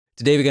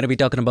Today we're going to be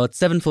talking about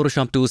 7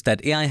 Photoshop tools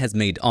that AI has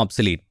made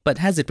obsolete. But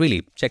has it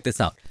really? Check this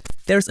out.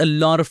 There's a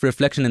lot of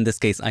reflection in this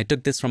case. I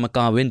took this from a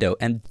car window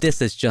and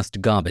this is just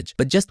garbage.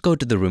 But just go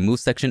to the remove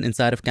section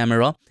inside of Camera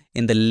Raw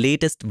in the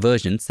latest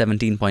version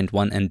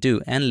 17.1 and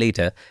 2 and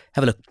later.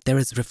 Have a look. There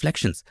is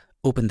reflections.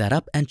 Open that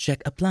up and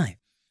check apply.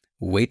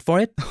 Wait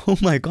for it. Oh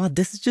my god,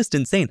 this is just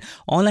insane.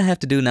 All I have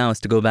to do now is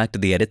to go back to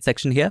the edit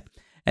section here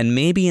and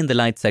maybe in the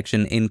light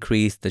section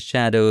increase the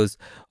shadows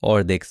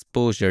or the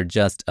exposure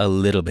just a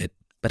little bit.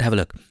 But have a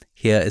look.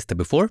 Here is the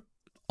before,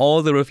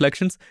 all the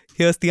reflections.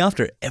 Here's the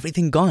after,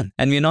 everything gone.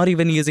 And we're not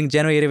even using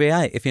generative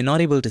AI. If you're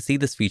not able to see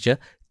this feature,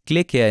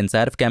 click here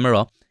inside of Camera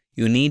Raw.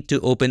 You need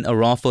to open a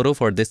raw photo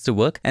for this to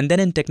work. And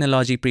then in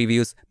technology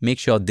previews, make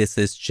sure this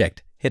is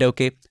checked. Hit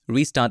OK,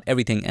 restart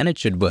everything and it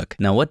should work.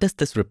 Now what does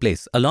this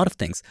replace? A lot of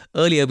things.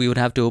 Earlier we would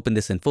have to open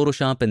this in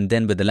Photoshop and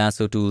then with the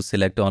lasso tool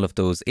select all of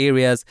those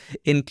areas,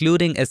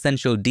 including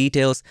essential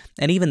details,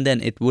 and even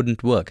then it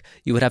wouldn't work.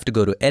 You would have to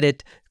go to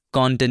Edit,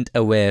 Content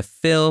Aware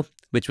Fill,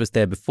 which was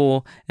there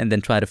before, and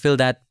then try to fill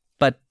that.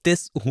 But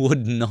this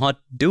would not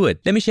do it.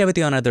 Let me share with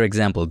you another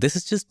example. This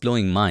is just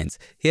blowing minds.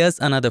 Here's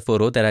another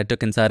photo that I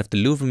took inside of the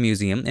Louvre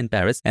Museum in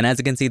Paris. And as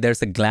you can see,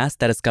 there's a glass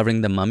that is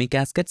covering the mummy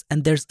caskets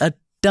and there's a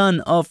ton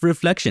of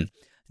reflection.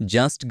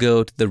 Just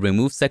go to the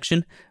remove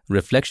section,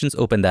 reflections,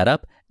 open that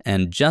up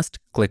and just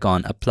click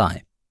on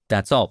apply.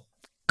 That's all.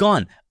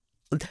 Gone.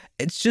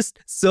 It's just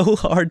so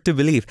hard to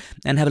believe.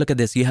 And have a look at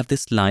this. You have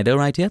this slider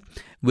right here,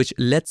 which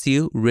lets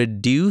you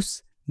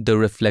reduce the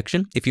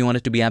reflection. If you want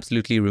it to be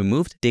absolutely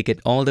removed, take it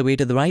all the way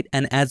to the right.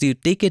 And as you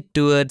take it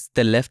towards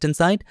the left hand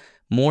side,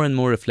 more and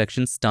more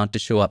reflections start to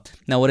show up.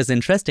 Now, what is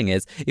interesting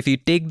is if you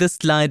take the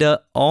slider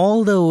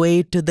all the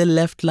way to the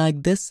left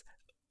like this,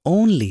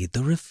 only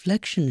the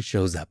reflection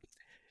shows up.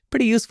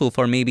 Pretty useful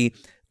for maybe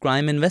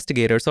crime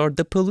investigators or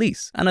the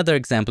police. Another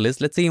example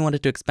is, let's say you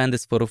wanted to expand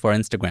this photo for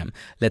Instagram.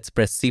 Let's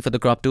press C for the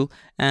crop tool.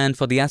 And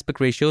for the aspect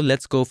ratio,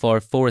 let's go for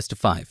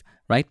 4:5,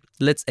 right?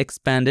 Let's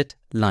expand it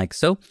like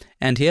so.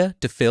 And here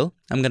to fill,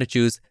 I'm going to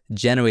choose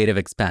Generative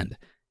Expand.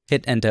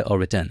 Hit enter or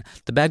return.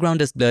 The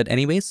background is blurred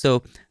anyway,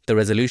 so the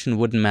resolution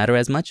wouldn't matter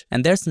as much.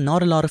 And there's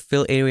not a lot of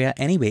fill area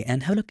anyway.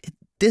 And have a look,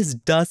 this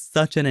does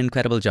such an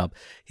incredible job.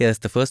 Here's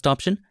the first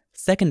option,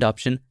 second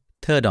option,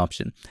 third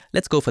option.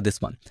 Let's go for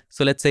this one.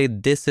 So let's say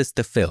this is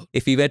the fill.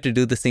 If we were to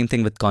do the same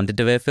thing with content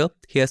aware fill,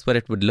 here's what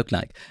it would look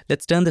like.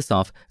 Let's turn this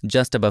off.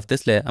 Just above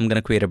this layer, I'm going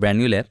to create a brand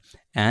new layer.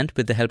 And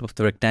with the help of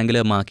the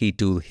rectangular marquee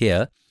tool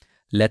here,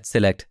 let's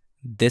select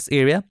this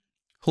area,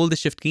 hold the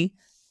shift key,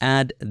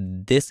 add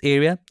this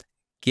area,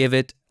 give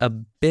it a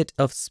bit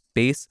of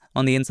space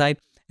on the inside,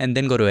 and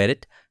then go to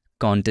edit,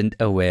 content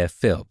aware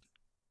fill.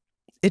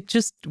 It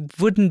just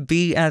wouldn't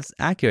be as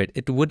accurate.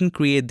 It wouldn't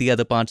create the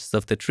other parts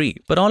of the tree.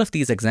 But all of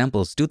these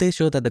examples, do they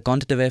show that the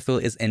content aware fill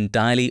is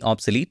entirely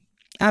obsolete?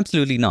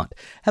 Absolutely not.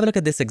 Have a look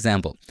at this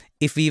example.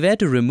 If we were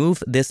to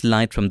remove this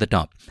light from the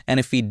top, and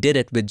if we did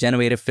it with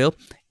generative fill,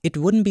 it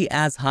wouldn't be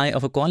as high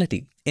of a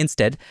quality.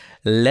 Instead,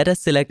 let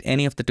us select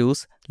any of the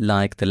tools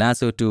like the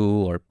lasso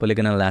tool or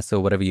polygonal lasso,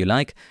 whatever you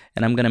like.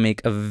 And I'm going to make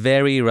a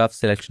very rough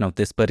selection of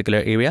this particular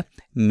area,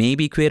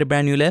 maybe create a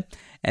brand new layer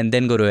and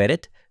then go to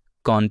edit,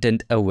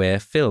 content aware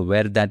fill.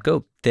 Where did that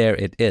go? There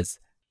it is.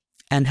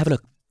 And have a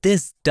look.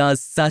 This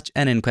does such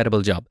an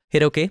incredible job.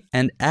 Hit OK.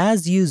 And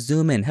as you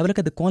zoom in, have a look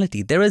at the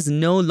quality. There is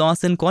no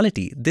loss in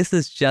quality. This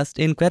is just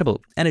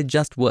incredible. And it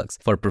just works.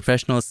 For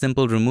professional,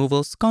 simple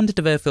removals, content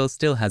aware fill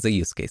still has a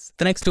use case.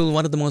 The next tool,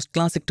 one of the most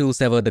classic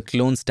tools ever, the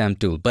clone stamp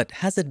tool. But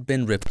has it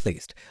been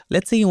replaced?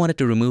 Let's say you wanted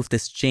to remove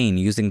this chain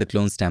using the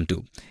clone stamp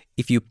tool.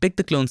 If you pick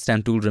the clone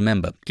stamp tool,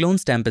 remember, clone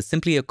stamp is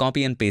simply a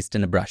copy and paste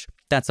in a brush.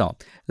 That's all.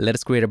 Let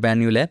us create a brand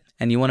new layer.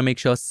 And you want to make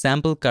sure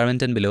sample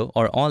current and below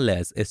or all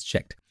layers is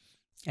checked.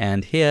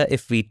 And here,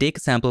 if we take a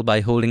sample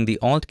by holding the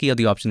Alt key or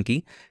the Option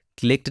key,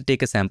 click to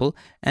take a sample.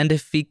 And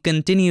if we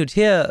continued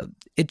here,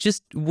 it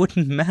just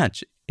wouldn't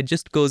match. It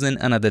just goes in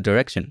another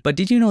direction. But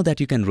did you know that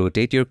you can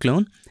rotate your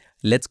clone?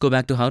 Let's go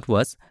back to how it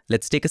was.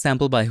 Let's take a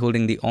sample by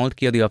holding the Alt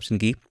key or the Option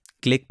key,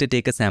 click to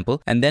take a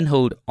sample, and then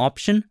hold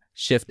Option,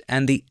 Shift,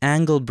 and the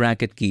angle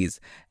bracket keys.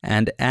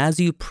 And as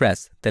you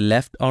press the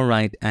left or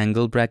right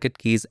angle bracket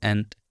keys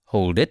and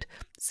hold it,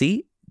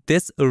 see,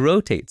 this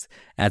rotates.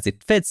 As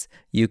it fits,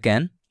 you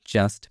can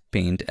just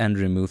paint and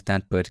remove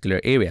that particular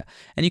area.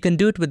 And you can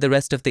do it with the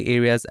rest of the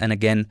areas and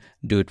again,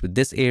 do it with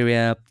this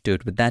area, do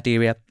it with that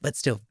area, but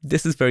still,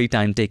 this is very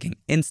time taking.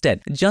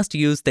 Instead, just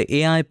use the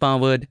AI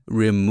powered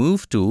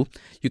remove tool.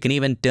 You can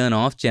even turn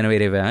off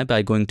generative AI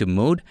by going to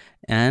mode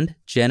and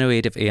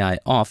generative AI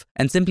off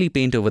and simply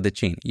paint over the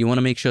chain. You want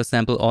to make sure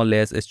sample all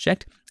layers is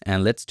checked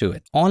and let's do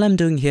it. All I'm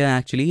doing here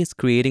actually is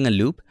creating a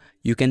loop.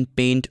 You can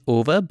paint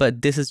over,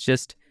 but this is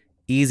just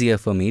easier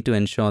for me to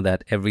ensure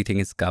that everything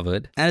is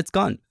covered and it's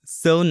gone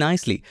so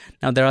nicely.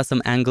 Now there are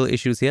some angle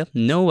issues here.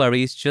 No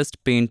worries,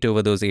 just paint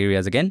over those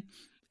areas again.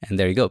 And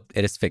there you go,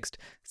 it is fixed.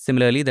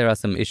 Similarly, there are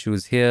some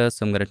issues here.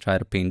 So I'm going to try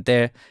to paint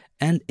there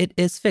and it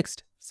is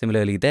fixed.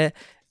 Similarly there.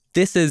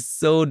 This is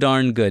so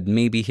darn good.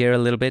 Maybe here a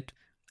little bit.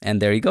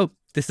 And there you go.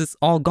 This is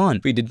all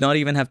gone. We did not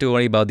even have to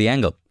worry about the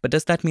angle. But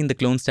does that mean the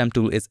clone stamp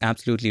tool is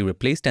absolutely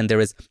replaced and there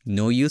is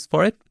no use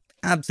for it?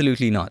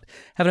 Absolutely not.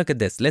 Have a look at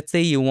this. Let's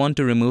say you want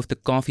to remove the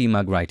coffee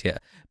mug right here,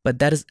 but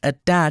that is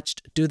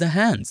attached to the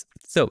hands.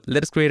 So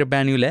let us create a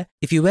brand new layer.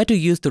 If you were to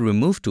use the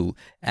remove tool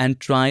and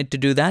try to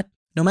do that,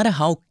 no matter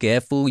how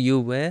careful you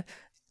were,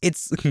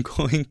 it's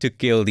going to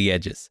kill the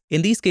edges.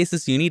 In these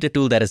cases, you need a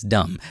tool that is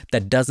dumb,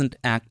 that doesn't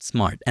act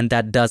smart, and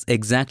that does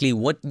exactly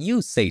what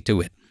you say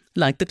to it,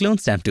 like the clone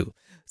stamp tool.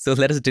 So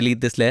let us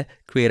delete this layer,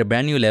 create a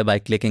brand new layer by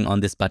clicking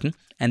on this button,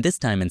 and this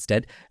time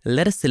instead,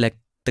 let us select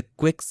the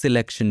quick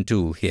selection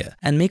tool here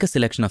and make a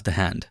selection of the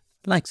hand,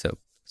 like so.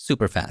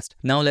 Super fast.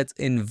 Now let's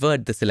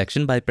invert the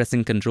selection by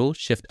pressing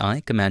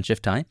Ctrl-Shift-I,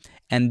 Command-Shift-I,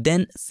 and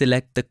then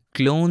select the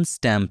clone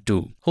stamp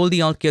tool. Hold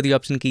the Alt key or the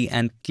Option key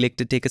and click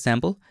to take a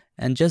sample,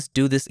 and just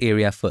do this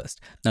area first.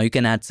 Now you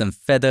can add some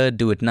feather,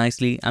 do it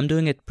nicely. I'm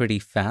doing it pretty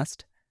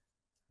fast,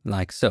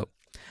 like so.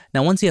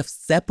 Now once you have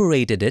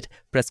separated it,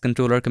 press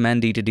Ctrl or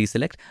Command D to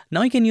deselect.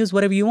 Now you can use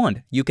whatever you want.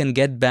 You can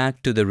get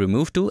back to the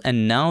remove tool,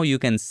 and now you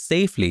can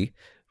safely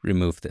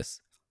remove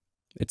this.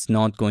 It's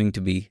not going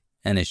to be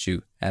an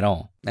issue at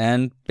all.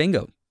 And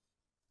bingo,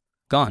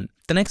 gone.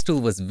 The next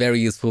tool was very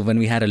useful when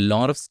we had a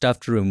lot of stuff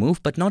to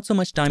remove, but not so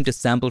much time to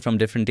sample from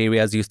different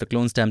areas, use the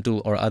clone stamp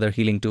tool or other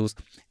healing tools.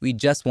 We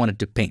just wanted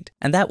to paint.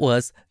 And that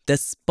was the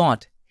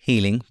spot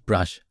healing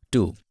brush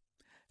tool.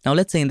 Now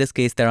let's say in this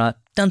case, there are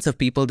tons of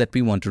people that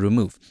we want to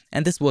remove.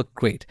 And this worked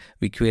great.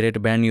 We created a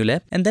brand new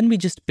layer and then we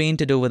just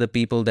painted over the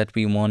people that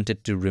we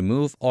wanted to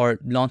remove or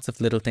lots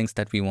of little things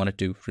that we wanted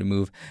to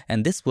remove.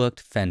 And this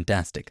worked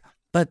fantastic.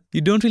 But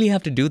you don't really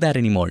have to do that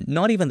anymore,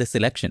 not even the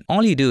selection.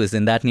 All you do is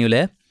in that new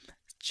layer,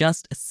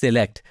 just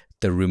select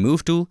the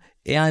remove tool,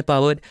 AI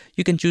powered.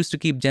 You can choose to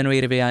keep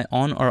generative AI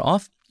on or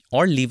off,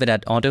 or leave it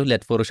at auto,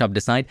 let Photoshop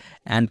decide,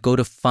 and go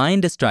to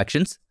find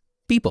distractions,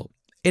 people.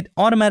 It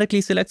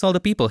automatically selects all the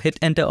people, hit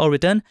enter or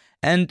return,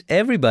 and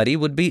everybody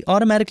would be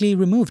automatically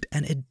removed.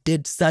 And it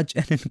did such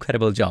an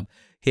incredible job.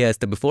 Here's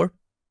the before.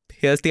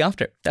 Here's the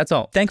after. That's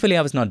all. Thankfully,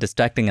 I was not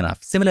distracting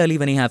enough. Similarly,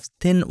 when you have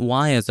thin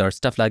wires or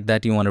stuff like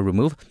that you want to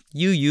remove,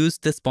 you use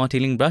the spot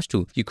healing brush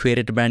tool. You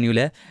created a brand new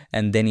layer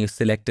and then you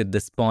selected the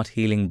spot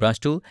healing brush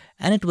tool,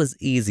 and it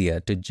was easier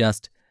to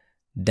just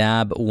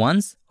dab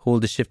once,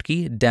 hold the shift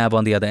key, dab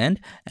on the other end,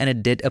 and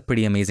it did a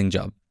pretty amazing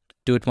job.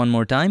 Do it one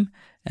more time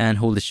and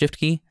hold the shift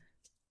key,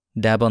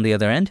 dab on the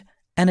other end,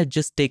 and it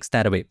just takes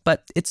that away.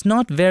 But it's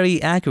not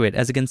very accurate.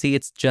 As you can see,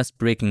 it's just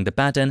breaking the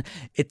pattern.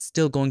 It's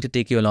still going to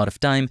take you a lot of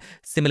time.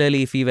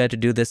 Similarly, if we were to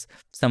do this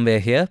somewhere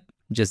here,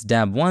 just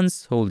dab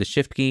once, hold the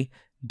shift key,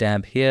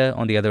 dab here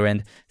on the other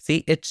end.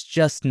 See, it's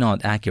just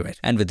not accurate.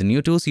 And with the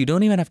new tools, you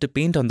don't even have to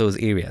paint on those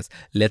areas.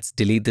 Let's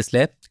delete this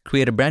layer,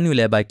 create a brand new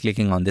layer by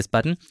clicking on this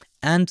button,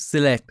 and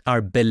select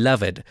our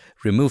beloved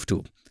remove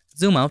tool.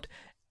 Zoom out,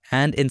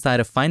 and inside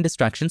of find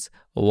distractions,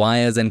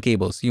 wires and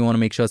cables, you want to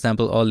make sure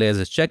sample all layers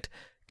is checked.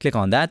 Click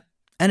on that,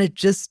 and it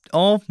just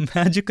all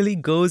magically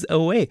goes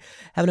away.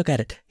 Have a look at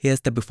it.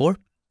 Here's the before,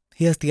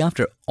 here's the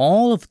after.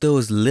 All of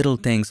those little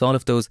things, all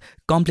of those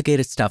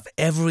complicated stuff,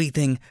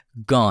 everything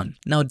gone.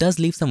 Now it does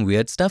leave some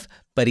weird stuff,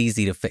 but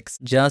easy to fix.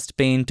 Just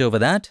paint over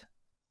that,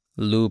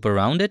 loop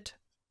around it,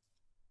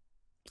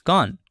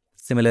 gone.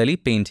 Similarly,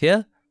 paint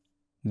here,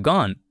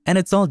 gone. And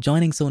it's all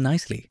joining so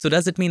nicely. So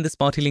does it mean the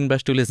spot healing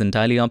brush tool is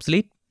entirely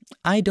obsolete?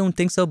 I don't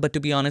think so, but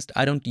to be honest,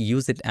 I don't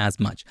use it as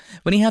much.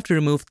 When you have to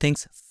remove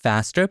things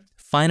faster,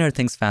 finer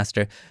things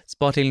faster,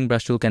 spot healing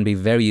brush tool can be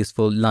very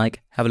useful.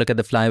 Like, have a look at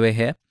the flyway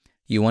here.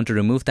 You want to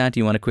remove that,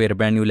 you want to create a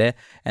brand new layer,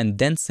 and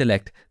then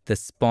select the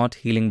spot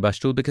healing brush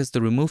tool because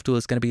the remove tool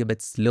is going to be a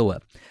bit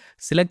slower.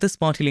 Select the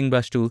spot healing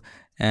brush tool,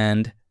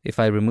 and if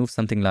I remove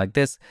something like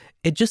this,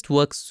 it just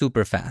works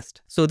super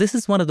fast. So this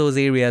is one of those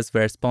areas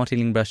where spot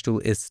healing brush tool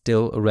is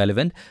still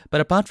relevant.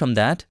 But apart from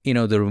that,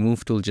 the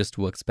remove tool just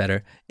works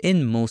better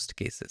in most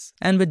cases.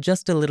 And with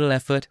just a little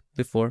effort,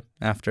 before,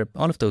 after,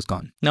 all of those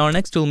gone. Now our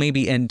next tool may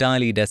be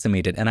entirely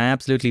decimated, and I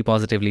absolutely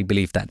positively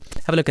believe that.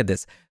 Have a look at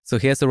this. So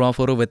here's a raw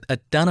photo with a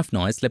ton of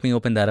noise. Let me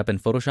open that up in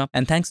Photoshop.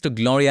 And thanks to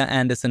Gloria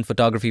Anderson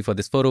Photography for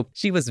this photo.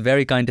 She was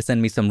very kind to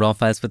send me some raw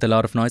files with a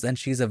lot of noise, and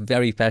she's a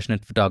very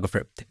passionate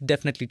photographer.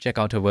 Definitely check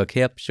out her work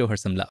here, show her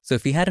some love. So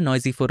if we had a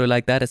noisy photo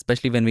like that,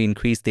 especially when we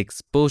increase the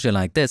exposure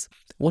like this,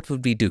 what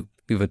would we do?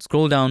 We would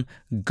scroll down,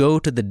 go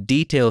to the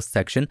details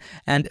section,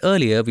 and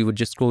earlier we would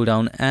just scroll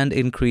down and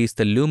increase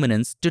the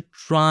luminance to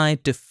try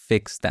to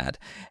fix that.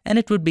 And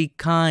it would be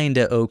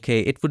kinda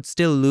okay. It would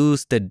still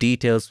lose the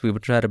details. We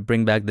would try to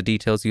bring back the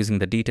details using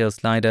the detail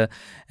slider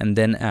and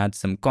then add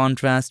some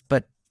contrast,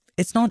 but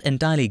it's not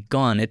entirely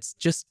gone. It's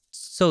just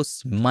so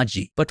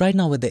smudgy. But right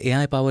now with the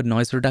AI powered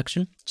noise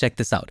reduction, check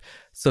this out.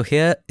 So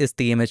here is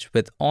the image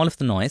with all of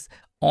the noise.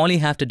 All you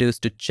have to do is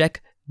to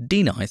check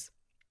denoise.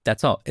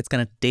 That's all. It's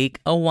going to take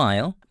a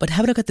while, but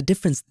have a look at the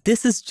difference.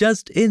 This is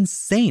just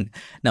insane.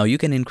 Now you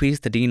can increase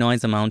the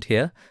denoise amount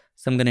here.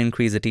 So I'm going to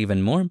increase it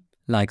even more,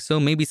 like so,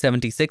 maybe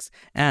 76.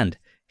 And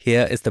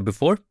here is the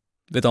before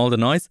with all the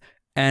noise.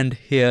 And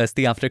here's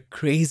the after.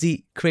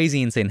 Crazy,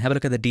 crazy insane. Have a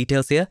look at the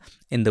details here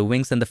in the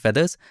wings and the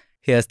feathers.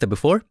 here's the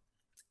before,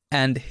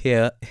 and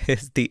here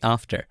is the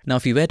after. Now,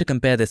 if you were to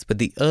compare this with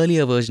the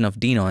earlier version of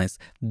Denoise,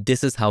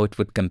 this is how it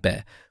would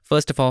compare.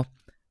 First of all,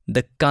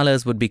 the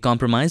colors would be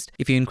compromised.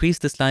 If you increase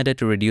the slider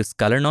to reduce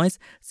color noise,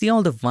 see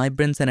all the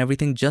vibrance and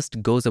everything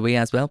just goes away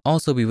as well.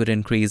 Also, we would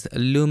increase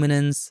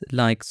luminance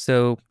like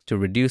so to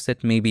reduce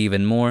it maybe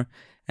even more,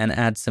 and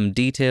add some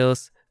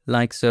details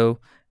like so,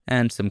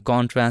 and some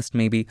contrast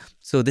maybe.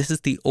 So this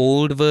is the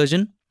old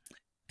version,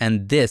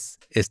 and this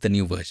is the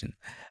new version.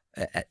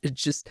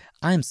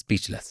 I'm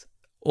speechless.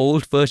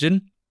 Old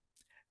version,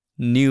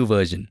 new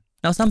version.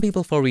 Now, some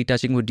people for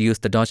retouching would use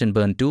the dodge and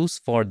burn tools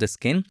for the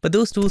skin, but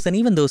those tools and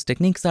even those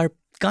techniques are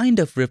kind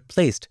of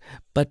replaced,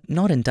 but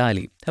not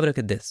entirely. Have a look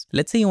at this.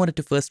 Let's say you wanted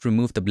to first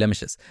remove the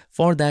blemishes.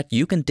 For that,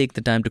 you can take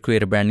the time to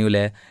create a brand new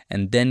layer,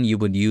 and then you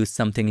would use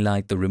something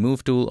like the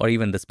remove tool or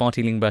even the spot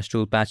healing brush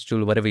tool, patch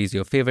tool, whatever is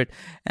your favorite,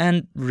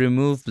 and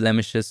remove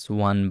blemishes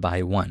one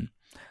by one,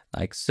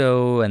 like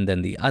so, and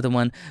then the other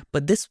one.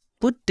 But this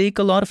would take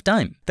a lot of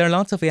time. There are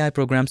lots of AI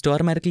programs to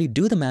automatically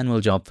do the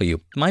manual job for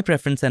you. My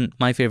preference and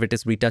my favorite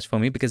is Retouch for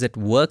me because it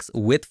works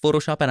with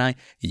Photoshop, and I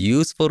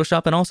use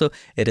Photoshop, and also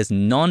it is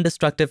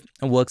non-destructive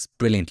and works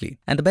brilliantly.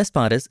 And the best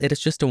part is it is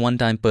just a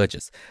one-time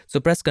purchase. So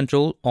press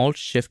Ctrl, Alt,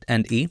 Shift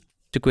and E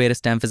to create a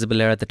stamp visible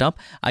layer at the top.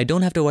 I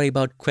don't have to worry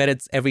about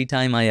credits every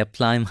time I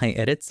apply my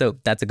edit, so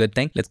that's a good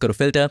thing. Let's go to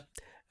Filter,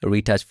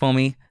 Retouch for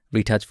me,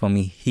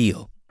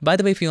 Heal. By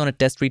the way, if you want to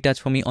test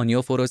Retouch for me on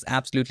your photos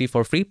absolutely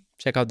for free,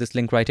 check out this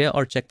link right here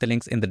or check the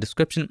links in the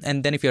description.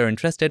 And then if you're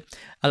interested,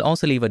 I'll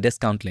also leave a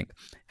discount link.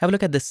 Have a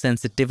look at this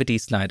sensitivity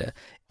slider.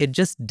 It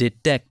just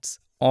detects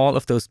all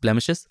of those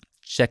blemishes.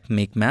 Check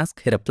Make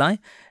Mask, hit apply,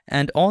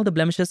 and all the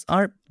blemishes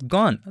are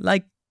gone,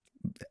 like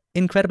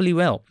incredibly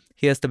well.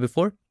 Here's the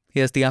before,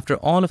 here's the after.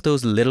 All of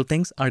those little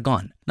things are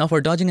gone. Now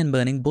for dodging and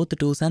burning, both the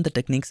tools and the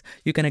techniques,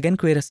 you can again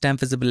create a stamp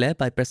visible layer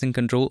by pressing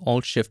Ctrl,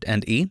 Alt, Shift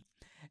and E,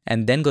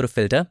 and then go to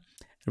Filter,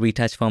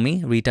 Retouch for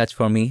me,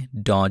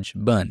 dodge,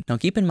 burn. Now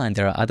keep in mind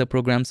there are other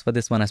programs for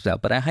this one as well,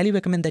 but I highly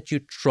recommend that you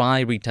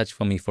try Retouch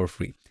for me for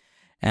free.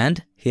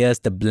 And here's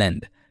the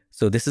blend.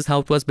 So this is how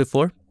it was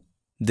before.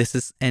 This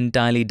is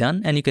entirely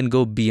done, and you can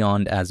go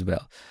beyond as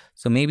well.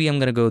 So maybe I'm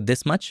gonna go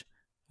this much,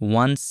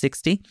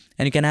 160,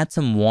 and you can add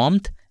some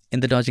warmth in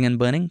the dodging and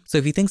burning. So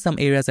if you think some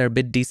areas are a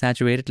bit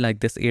desaturated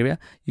like this area,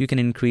 you can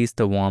increase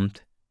the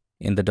warmth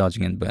in the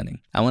dodging and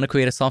burning. I wanna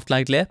create a soft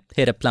light layer,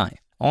 hit apply.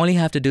 All you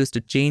have to do is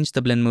to change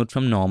the blend mode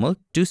from normal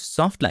to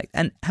soft light,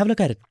 and have a look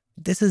at it.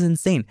 This is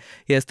insane.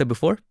 Here's the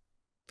before,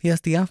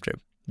 here's the after.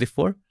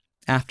 Before,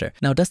 after.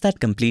 Now, does that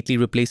completely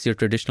replace your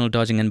traditional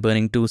dodging and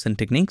burning tools and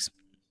techniques?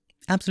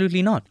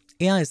 Absolutely not.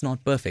 AI is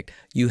not perfect.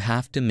 You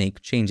have to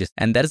make changes.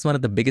 And that is one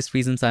of the biggest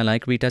reasons I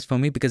like Retouch for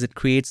me, because it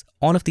creates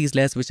all of these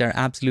layers which are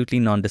absolutely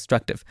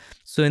non-destructive.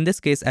 So in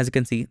this case, as you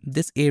can see,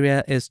 this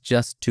area is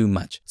just too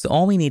much. So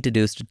all we need to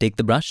do is to take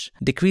the brush,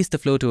 decrease the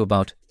flow to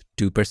about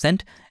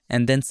 2%,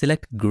 and then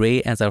select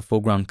gray as our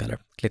foreground color.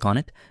 Click on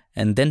it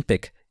and then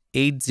pick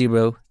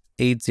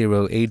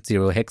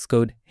 808080 hex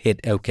code,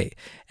 hit OK,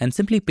 and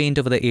simply paint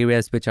over the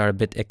areas which are a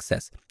bit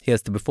excess.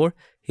 Here's the before,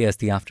 here's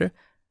the after,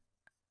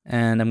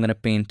 and I'm going to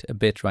paint a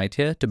bit right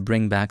here to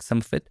bring back some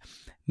of it.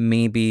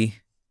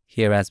 Maybe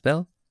here as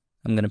well.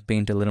 I'm going to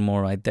paint a little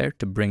more right there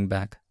to bring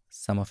back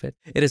some of it.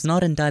 It is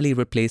not entirely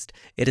replaced,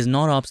 it is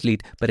not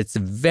obsolete, but it's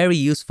very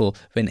useful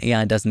when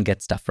AI doesn't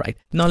get stuff right.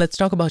 Now let's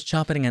talk about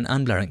sharpening and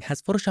unblurring.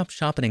 Has Photoshop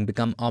sharpening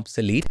become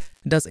obsolete?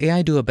 Does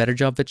AI do a better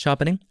job with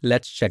sharpening?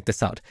 Let's check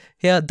this out.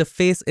 Here the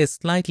face is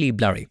slightly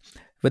blurry.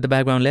 With the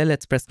background layer,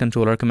 let's press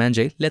Ctrl or Command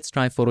J. Let's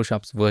try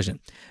Photoshop's version.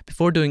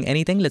 Before doing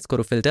anything, let's go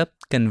to Filter,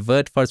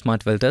 Convert for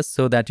Smart Filters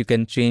so that you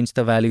can change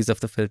the values of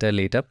the filter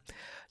later.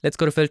 Let's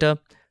go to Filter,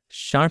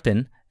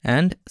 Sharpen,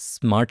 and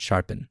Smart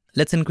Sharpen.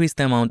 Let's increase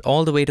the amount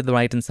all the way to the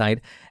right hand side,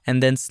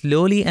 and then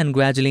slowly and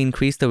gradually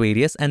increase the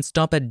radius and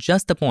stop at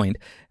just the point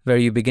where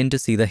you begin to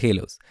see the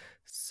halos.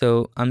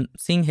 So I'm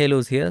seeing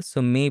halos here,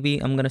 so maybe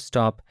I'm going to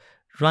stop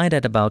right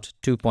at about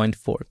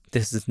 2.4.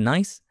 This is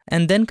nice.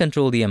 And then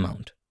control the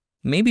amount.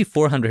 Maybe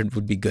 400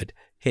 would be good.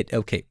 Hit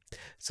OK.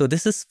 So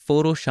this is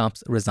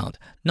Photoshop's result.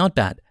 Not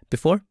bad.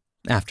 Before,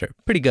 after.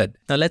 Pretty good.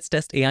 Now let's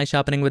test AI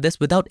sharpening with this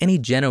without any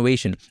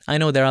generation. I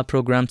know there are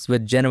programs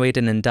which generate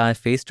an entire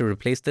face to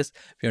replace this.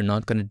 We're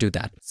not going to do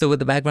that. So with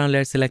the background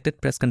layer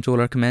selected, press Ctrl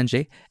or Command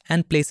J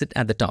and place it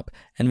at the top.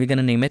 And we're going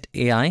to name it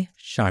AI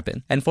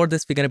Sharpen. And for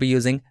this, we're going to be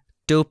using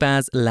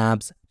Topaz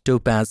Labs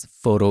Topaz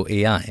Photo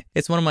AI.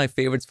 It's one of my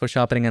favorites for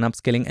sharpening and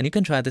upscaling, and you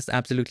can try this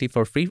absolutely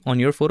for free on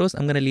your photos.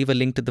 I'm going to leave a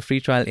link to the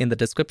free trial in the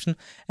description.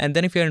 And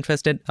then if you're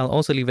interested, I'll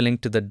also leave a link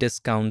to the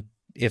discount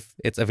if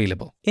it's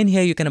available. In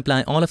here, you can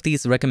apply all of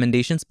these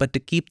recommendations, but to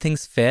keep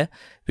things fair,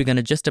 we're going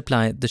to just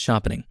apply the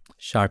sharpening.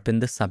 Sharpen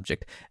the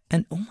subject.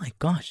 And oh my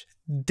gosh,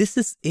 this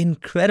is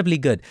incredibly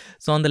good.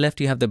 So on the left,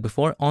 you have the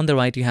before, on the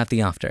right, you have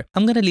the after.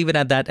 I'm going to leave it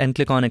at that and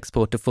click on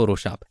Export to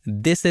Photoshop.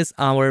 This is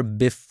our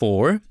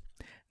before.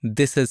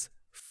 This is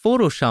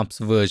Photoshop's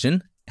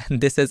version, and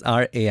this is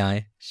our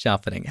AI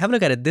sharpening. Have a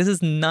look at it. This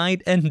is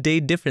night and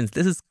day difference.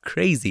 This is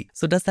crazy.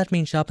 So does that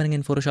mean sharpening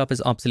in Photoshop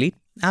is obsolete?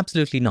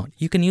 Absolutely not.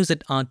 You can use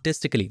it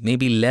artistically.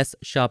 Maybe less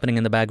sharpening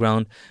in the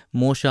background,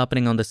 more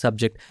sharpening on the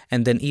subject,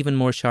 and then even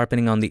more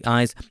sharpening on the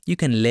eyes. You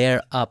can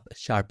layer up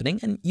sharpening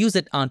and use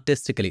it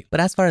artistically. But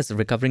as far as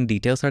recovering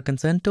details are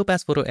concerned,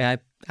 Topaz Photo AI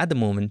at the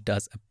moment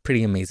does a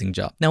pretty amazing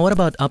job. Now, what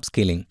about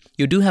upscaling?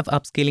 You do have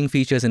upscaling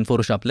features in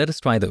Photoshop. Let us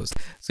try those.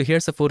 So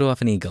here's a photo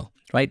of an eagle,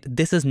 right?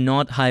 This is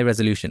not high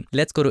resolution.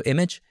 Let's go to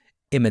image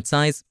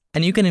size,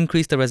 and you can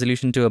increase the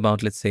resolution to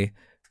about, let's say,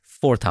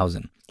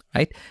 4000,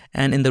 right?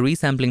 And in the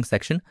resampling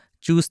section,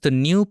 choose the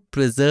new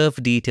Preserve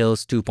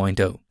Details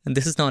 2.0. And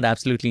this is not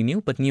absolutely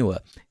new, but newer.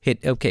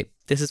 Hit OK.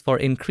 This is for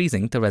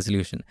increasing the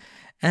resolution.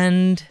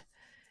 And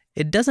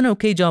it does an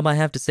okay job, I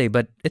have to say,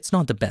 but it's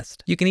not the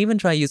best. You can even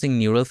try using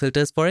neural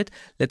filters for it.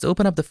 Let's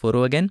open up the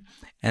photo again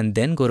and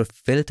then go to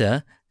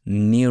Filter,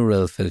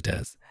 Neural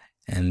Filters.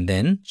 And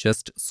then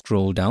just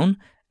scroll down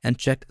and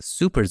check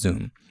Super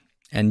Zoom.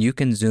 And you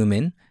can zoom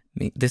in.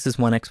 This is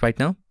 1x right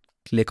now.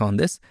 Click on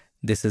this.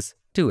 This is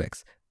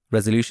 2x.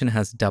 Resolution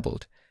has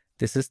doubled.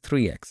 This is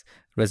 3x.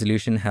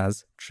 Resolution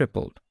has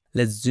tripled.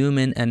 Let's zoom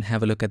in and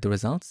have a look at the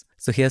results.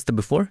 So here's the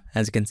before,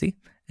 as you can see,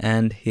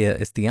 and here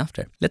is the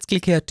after. Let's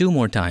click here 2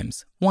 more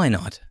times. Why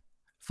not?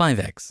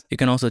 5x. You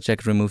can also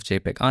check remove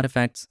JPEG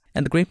artifacts.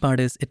 And the great part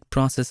is it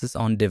processes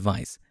on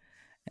device.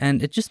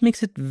 And it just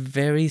makes it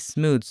very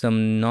smooth. So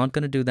I'm not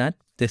going to do that.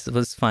 This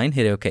was fine.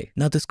 Hit OK.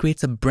 Now this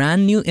creates a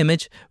brand new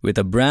image with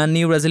a brand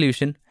new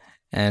resolution.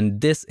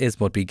 And this is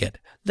what we get.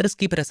 Let us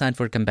keep it aside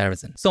for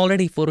comparison. So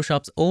already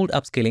Photoshop's old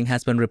upscaling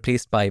has been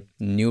replaced by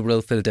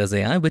Neural Filters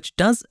AI, which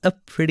does a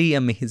pretty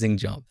amazing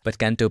job. But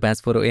can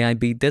Topaz Photo AI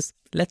beat this?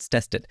 Let's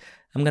test it.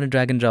 I'm going to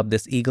drag and drop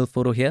this eagle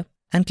photo here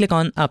and click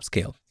on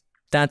Upscale.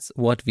 That's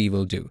what we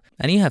will do.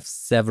 And you have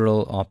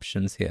several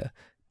options here.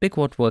 Pick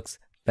what works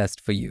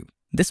best for you.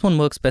 This one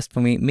works best for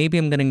me. Maybe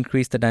I'm going to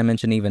increase the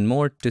dimension even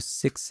more to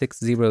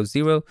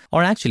 6600,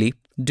 or actually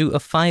do a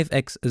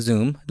 5x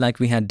zoom like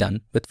we had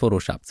done with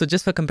Photoshop. So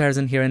just for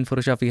comparison, here in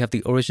Photoshop, we have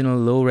the original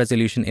low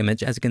resolution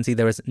image. As you can see,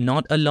 there is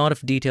not a lot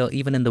of detail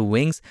even in the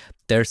wings.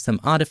 There's some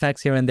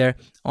artifacts here and there.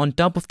 On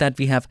top of that,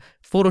 we have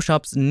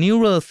Photoshop's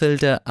neural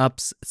filter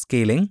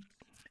upscaling.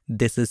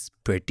 This is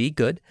pretty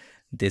good.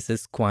 This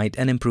is quite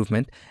an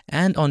improvement.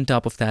 And on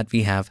top of that,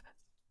 we have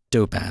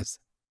Topaz.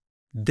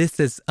 This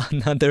is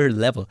another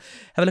level.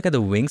 Have a look at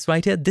the wings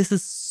right here. This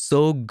is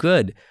so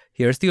good.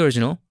 Here's the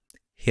original.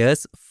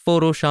 Here's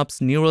Photoshop's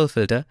neural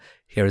filter.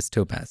 Here's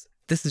Topaz.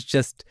 This is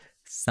just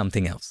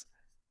something else.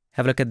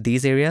 Have a look at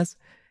these areas.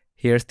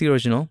 Here's the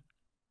original.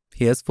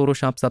 Here's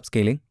Photoshop's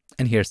upscaling.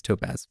 And here's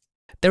Topaz.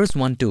 There is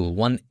one tool,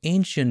 one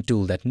ancient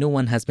tool that no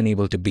one has been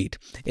able to beat.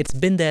 It's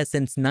been there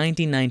since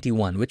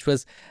 1991, which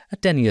was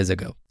 10 years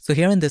ago. So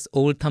here in this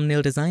old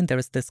thumbnail design, there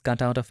is this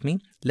cutout of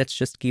me. Let's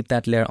just keep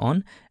that layer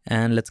on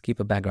and let's keep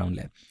a background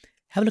layer.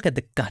 Have a look at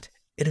the cut.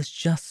 It is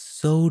just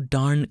so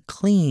darn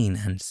clean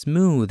and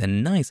smooth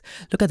and nice.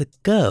 Look at the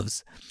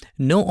curves.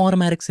 No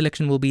automatic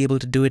selection will be able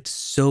to do it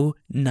so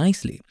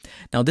nicely.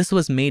 Now this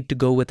was made to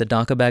go with a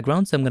darker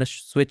background, so I'm going to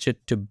switch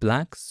it to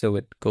black so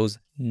it goes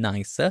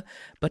nicer.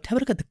 But have a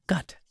look at the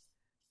cut.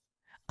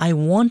 I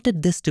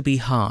wanted this to be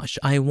harsh.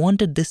 I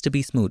wanted this to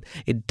be smooth.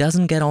 It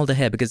doesn't get all the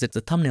hair because it's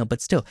a thumbnail,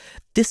 but still,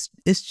 this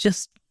is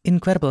just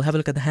incredible. Have a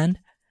look at the hand.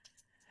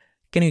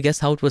 Can you guess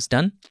how it was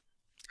done?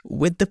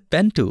 With the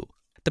pen tool.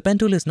 The pen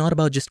tool is not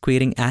about just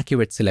creating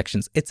accurate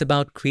selections. It's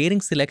about creating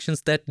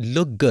selections that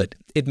look good.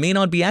 It may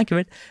not be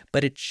accurate,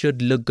 but it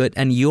should look good.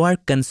 And you are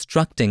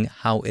constructing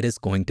how it is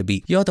going to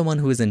be. You're the one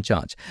who is in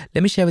charge.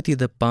 Let me share with you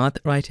the path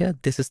right here.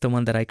 This is the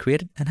one that I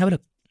created. And have a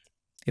look.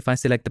 If I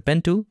select the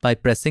pen tool by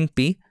pressing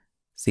P,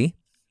 see,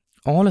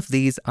 all of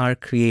these are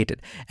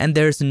created. And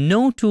there's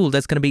no tool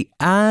that's going to be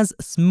as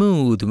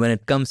smooth when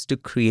it comes to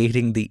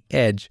creating the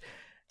edge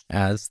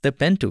as the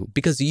pen tool,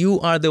 because you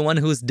are the one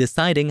who's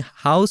deciding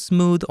how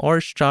smooth or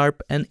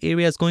sharp an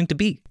area is going to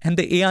be. And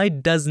the AI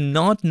does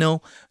not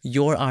know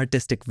your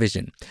artistic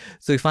vision.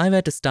 So if I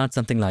were to start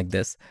something like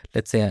this,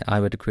 let's say I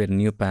were to create a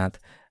new path,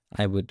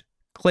 I would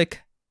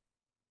click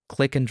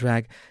and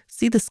drag.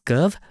 See this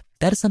curve?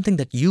 That is something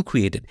that you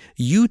created.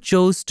 You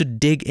chose to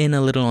dig in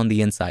a little on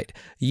the inside.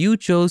 You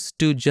chose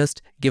to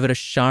just give it a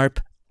sharp,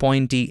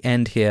 pointy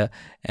end here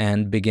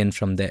and begin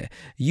from there.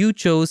 You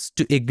chose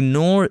to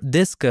ignore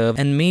this curve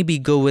and maybe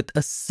go with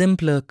a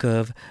simpler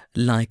curve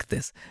like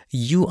this.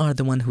 You are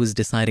the one who's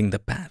deciding the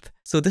path.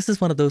 So this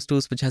is one of those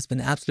tools which has been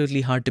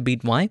absolutely hard to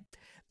beat. Why?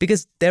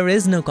 Because there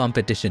is no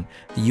competition.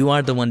 You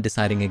are the one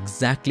deciding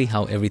exactly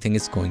how everything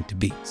is going to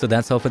be. So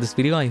that's all for this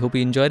video. I hope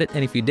you enjoyed it.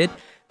 And if you did,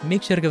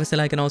 make sure to give us a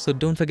like, and also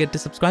don't forget to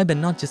subscribe,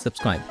 and not just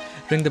subscribe.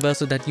 Ring the bell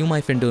so that you, my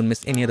friend, don't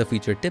miss any other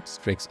featured tips,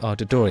 tricks, or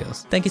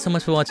tutorials. Thank you so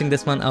much for watching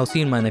this one. I'll see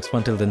you in my next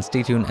one. Till then,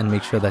 stay tuned and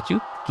make sure that you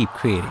keep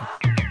creating.